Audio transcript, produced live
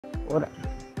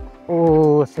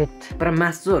ओ set पुरा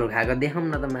मासुहरू खाएको देखाउँ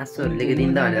न त मासुहरू लिएको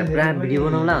दिन त भनेर पुरा भिडियो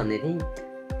बनाउला भन्दै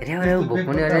थिएँ ऱ्याउ भोक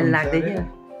पनि अलिअलि लाग्दै थियो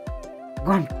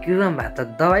गम के गम भात त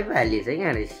दबाई पो हालिएछ है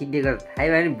कहाँनिर सिद्धेको थाहै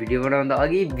भएन भिडियो बनाउँदा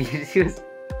अघि बिर्सियोस्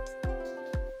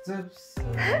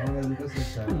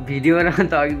भिडियो बनाउनु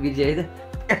त अघि बिर्सियो है त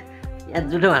यहाँ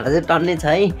जुठो भाँडा चाहिँ टन्नै छ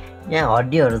है यहाँ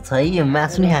हड्डीहरू छ है यो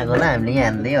मासु नि खाएको होला हामीले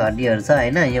यहाँ हाल्दै हड्डीहरू छ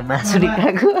होइन यो मासु नि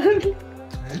खाएको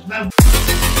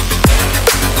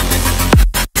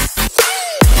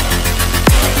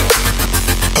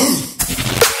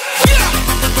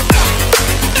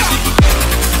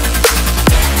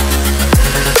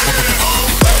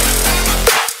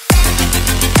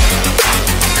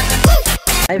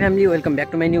high family welcome back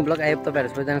to my new blog I hope तपाईँहरू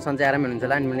सबैजना सन्चै आरामै हुनुहुन्छ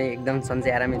होला अनि मैले एकदम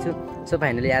सन्चै आरामै छु सो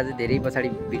फाइनली आज धेरै पछाडि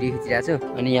भिडियो खिचिरहेको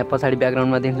छु अनि यहाँ पछाडि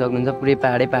ब्याकग्राउन्डमा देख्न सक्नुहुन्छ पुरै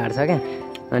पाहाडै पाहाड छ क्या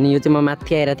अनि यो चाहिँ म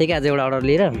माथि आएर थिएँ क्या आज एउटा अर्डर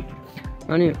लिएर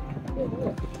अनि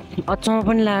अचम्म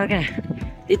पनि लाग्यो क्या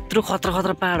यत्रो खतरा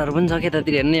खतरा पाहाडहरू पनि छ क्या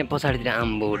यतातिर हेर्नु यहाँ पछाडितिर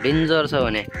आम्बो डेन्जर छ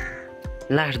भने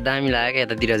लास्ट दामी लाग्यो क्या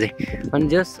यतातिर चाहिँ अनि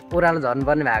जस ओह्रालो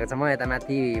झर्नुपर्ने भएको छ म यता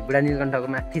माथि बुढा नीलकण्ठको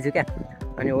माथि छु क्या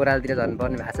अनि ओह्रालोतिर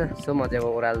झर्नुपर्ने भएको छ सो म चाहिँ अब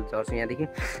ओह्रालो झर्छु यहाँदेखि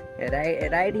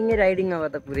राइडिङ अब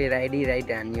त पुरै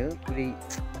राइड हान्ने हो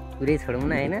पुरै छोडौँ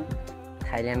न होइन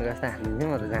थाइल्यान्ड जस्तो हानिदिन्छु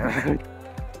म त जहाँ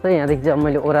सो यहाँदेखि चाहिँ अब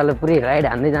मैले ओह्रालो पुरै राइड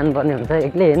हान्दै जानुपर्ने हुन्छ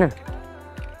एक्लै होइन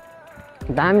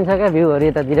दामी छ क्या भ्यूहरू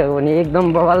यतातिरको पनि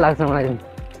एकदम बवाल लाग्छ मलाई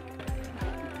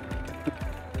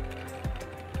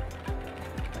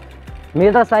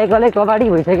मेरो त साइकलै कबाडी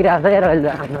भइसकिरहेको छ यार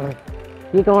अहिले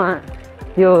के को उहाँ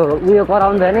त्यो उयो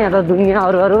कराउँदैन यहाँ त दुनियाँ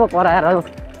अरू पो कराएर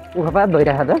उखपात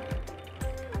भइरहेको त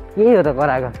के हो त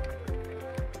कराएको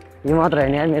यो मात्र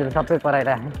होइन यार मेरो सबै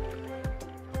कराइरहेको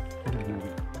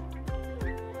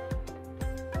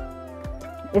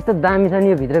यस्तो दामी छ नि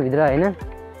यो भित्रभित्र होइन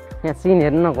यहाँ सिन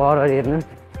हेर्नु न घरहरू हेर्नु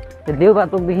त्यो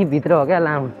देउपातोकदेखि भित्र हो क्या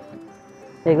लामो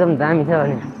एकदम दामी छ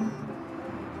भने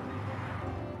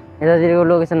यतातिरको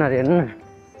लोकेसनहरू हेर्नु न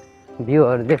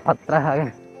भ्यूहरू चाहिँ खतरा छ क्या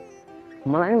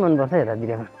मलाई पनि मनपर्छ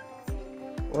यतातिरको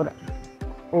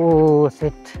ओ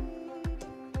सेट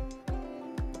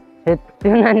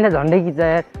त्यो नानीलाई झन्डै खिच्छ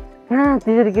यार कहाँ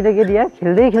त्यसरी केटाकेटी यार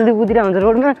खेल्दै कुदिरहेको हुन्छ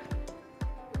रोडमा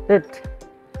सेट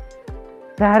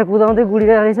टायर कुदाउँदै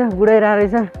बुढाइरहेको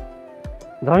रहेछ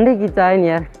झन्डै खिच्छ आयो नि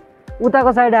यार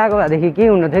उताको साइड आएको भएदेखि केही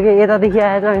हुनु थियो कि यतादेखि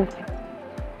आएछ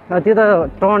अनि त्यो त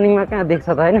टर्निङमा कहाँ देख्छ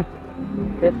त होइन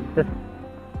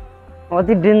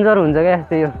अति डेन्जर हुन्छ क्या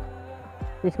यस्तो यो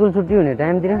स्कुल छुट्टी हुने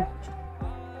टाइमतिर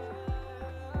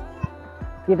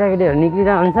केटाकेटीहरू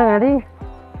निक्लिरहेको हुन्छ गाडी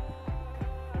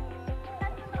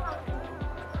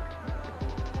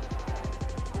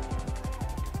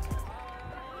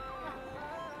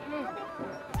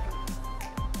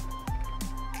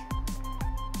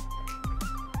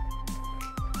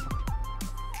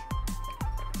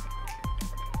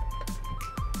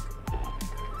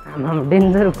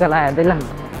डेन्जर उकालो आयो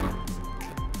त्यसलाई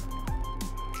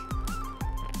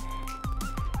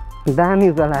दामी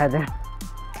उकालो आयो त्यहाँ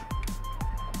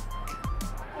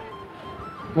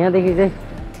यहाँदेखि चाहिँ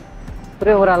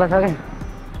पुरै ओह्रालो छ क्या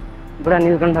बुढा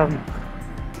नीलकण्ठको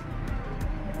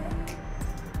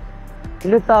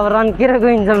लु त अब रन्केर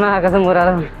गइन्जेलमा आएको छ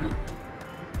ओह्रालो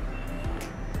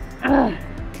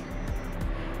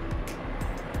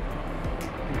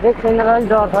ब्रेक छैन र अलिक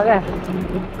डर छ क्या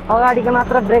अगाडिको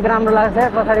मात्र ब्रेक राम्रो लाग्छ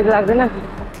पछाडिको लाग्दैन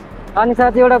अनि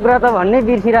साथी एउटा कुरा त भन्नै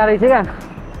बिर्सिरहेको रहेछु क्या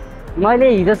मैले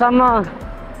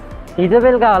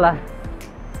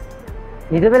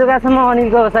हिजो बेलुकासम्म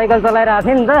अनिलको साइकल चलाइरहेको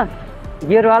थिएँ नि त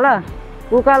गियरवाला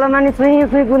उकालोमा नि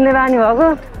छुइँ कुद्ने बानी भएको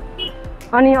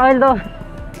अनि अहिले त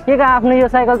के का आफ्नो यो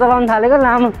साइकल चलाउनु थालेको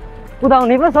लामो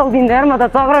कुदाउने पो सक्दिनँ यार म त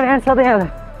चक्र भ्यान्स छ त यहाँ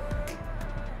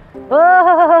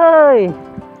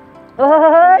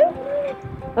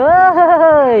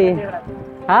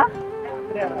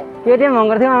केटिएम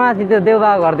हङ्गर थियो माथि त्यो देउबा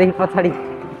घरदेखि पछाडि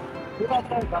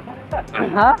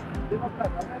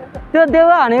त्यो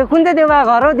देउबा भनेको कुन चाहिँ देउबा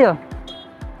घर हो त्यो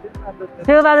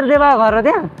शिवबहादुर देउबा घर हो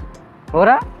त्यहाँ हो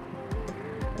र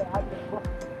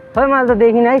खै मैले त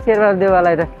देखिनँ है शेरबहादुर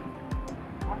देउबालाई त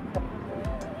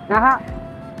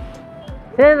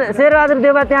शेरबहादुर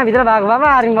देउबा त्यहाँभित्र भएको भए पो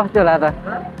आर्मी बस्थ्यो होला त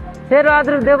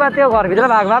शेरबहादुर देउबा त्यो घरभित्र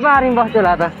भएको भए पो आर्मी बस्थ्यो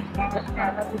होला त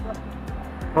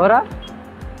हो र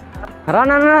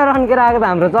रन्केर आएको त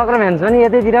हाम्रो चक्र भ्यान्स पनि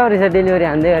यतैतिर रहेछ डेलिभरी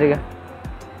हान्दै गरेको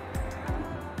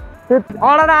त्यो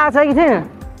अर्डर आएको छ कि छैन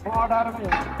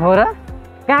हो र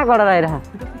कहाँको अर्डर आइरह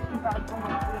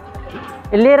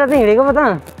लिएर चाहिँ हिँडेको पो त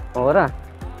हो र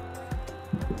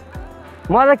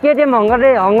म त केटिएम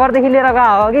हङ्गरदेखि लिएर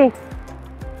गएको हो कि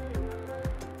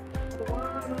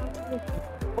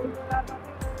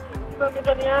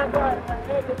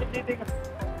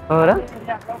हो र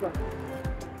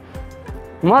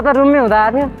म त रुममै हुँदा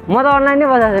आएको थियो म त अनलाइन नै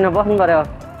बसेको छैन बस्नु पऱ्यो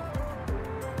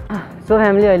सो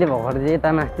फ्यामिली अहिले भर्खर चाहिँ यता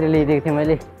मास्तिर ल्याइदिएको थिएँ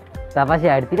मैले झापासी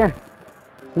हाटतिर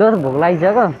ल भोक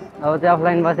लागिसक्यो अब चाहिँ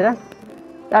अफलाइन बसेर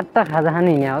चारवटा खाजा खानु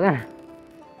हिँड्यो हो क्या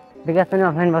विकास पनि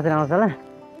अफलाइन बसेर आउँछ होला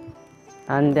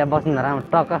अनि त्यहाँ बस्नु राम्रो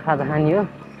टक्क खाजा खाने हो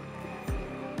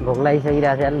भोक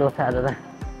लागिसकिरहेको छ यार लोथ आज त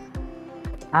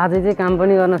आज चाहिँ काम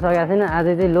पनि गर्न सकेको छैन आज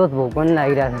चाहिँ लोथ भोक पनि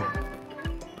लागिरहेको छ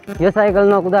यो साइकल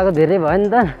नकुदाएको धेरै भयो नि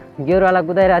त गेउरवाला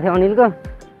कुदाइरहेको थियो अनिलको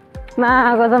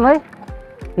माको छ है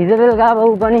हिजो बेलुका अब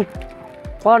ऊ पनि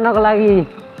पढ्नको लागि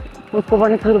उसको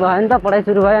पनि सुरु भयो नि त पढाइ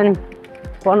सुरु भयो अनि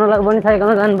पढ्नको पनि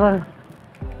साइकलमा जानु पर्यो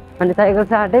अनि साइकल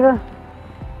साटेको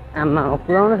आमा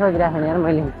कुदाउन सकिरहेको छैन यार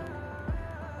मैले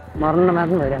मर्नु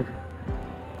नमात्नु भइरहेको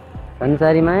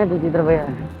संसारी माया विचित्र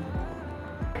भइरहेको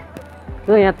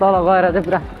त्यो यहाँ तल गएर चाहिँ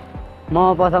पुरा म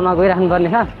पसलमा गइराख्नु पर्ने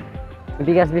छ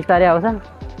विकास बिस्तारै आउँछ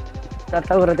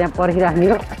चट्टा गरेर त्यहाँ पर्खिराख्ने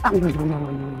हो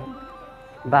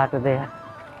बाटो त यार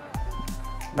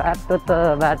बाटो त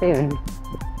बाटै हो नि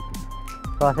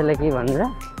कसैले के भन्छ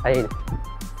होइन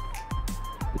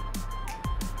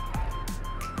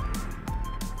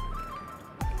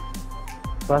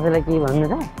कसैलाई के भन्नु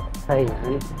छ छैन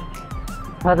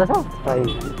छ त छैन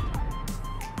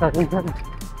सकिन्छ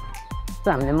त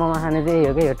हामीले मोमो खाने चाहिँ यही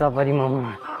हो क्या यो टपरी मोमो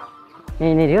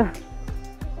यहीँनिर हो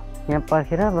यहाँ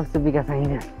पर्खेर बस्छु विकास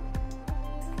आइन्छ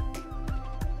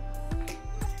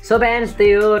सो फ्रेन्ड्स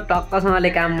त्यही हो टक्कसँगले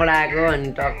कामबाट आएको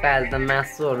अनि टक्क आज त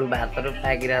मासुहरू भातहरू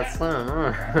पाकिरहेको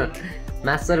छ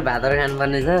मासुहरू भातहरू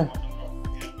खानुपर्ने छ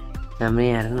हाम्रो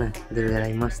यहाँ हेर्नु न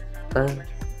दुर्गालाई मस्त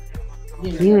के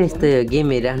हो यस्तो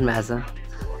गेम हेरिराख्नु भएको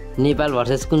छ नेपाल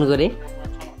भर्सेस कुनको रे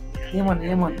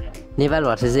नेपाल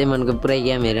भर्सेस एमनको पुरै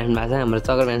गेम हेरिराख्नु भएको छ हाम्रो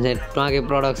चक्कर मान्छे टके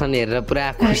प्रडक्सन हेरेर पुरा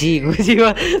खुसी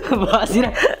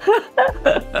बसिरह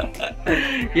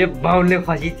यो बाउनले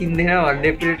खसी चिन्दैन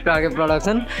भन्ने पुरै टके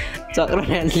प्रडक्सन चक्कर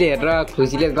मान्छेले हेरेर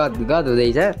खुसीले गद गद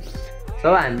हुँदैछ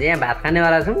सो हामी चाहिँ यहाँ भात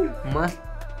खानेवाला छौँ मस्त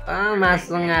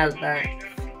मासुसँग आज त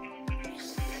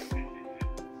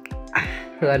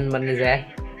गर्नुपर्ने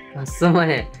छ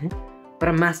मसँग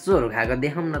पुरा मासुहरू खाएको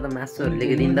देखाउँ न त मासुहरू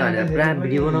लिएको दिन त भनेर पुरा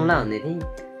भिडियो बनाउँला भन्दै थिएँ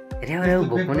हेऱ्यो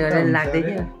भोक पनि अलिअलि लाग्दै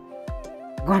थियो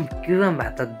गम के गम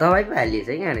भात त दबाई पो हालिएछ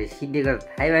है कहाँनिर सिद्धि गरेर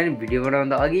थाहै भयो नि भिडियो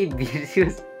बनाउँदा अघि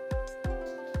बिर्सियोस्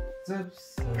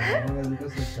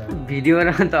भिडियो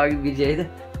बनाउनु त अघि बिर्सियो है त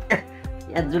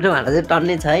यहाँ जुठो भाँडा चाहिँ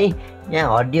टन्नै छ है यहाँ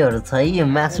हड्डीहरू छ है यो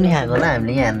मासु नि खाएको होला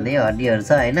हामीले यहाँ हाल्दै हड्डीहरू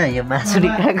छ होइन यो मासु नि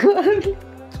खाएको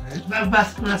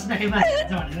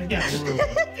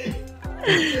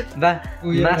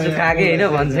मासु खाएकै होइन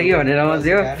भन्छ कि भनेर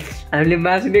मात्रै हो हामीले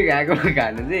मासु नै खाएको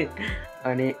खानु चाहिँ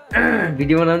अनि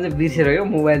भिडियो बनाउनु चाहिँ बिर्सेर हो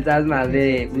मोबाइल चार्जमा हाल्दै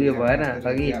उयो भएन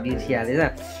अघि बिर्सिहालेछ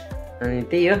अनि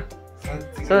त्यही हो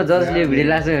सो जसले भिडियो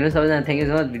लाग्छ भने सबैजना थ्याङ्क यू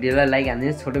सो मच भिडियोलाई लाइक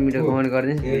हानिदिनुहोस् छोटो मिठो कमेन्ट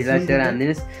गरिदिनुहोस् भिडियोलाई share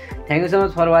हानिदिनुहोस् thank you so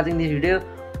much for watching this video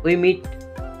we meet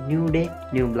new day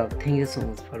new blog thank you so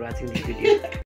much for watching this video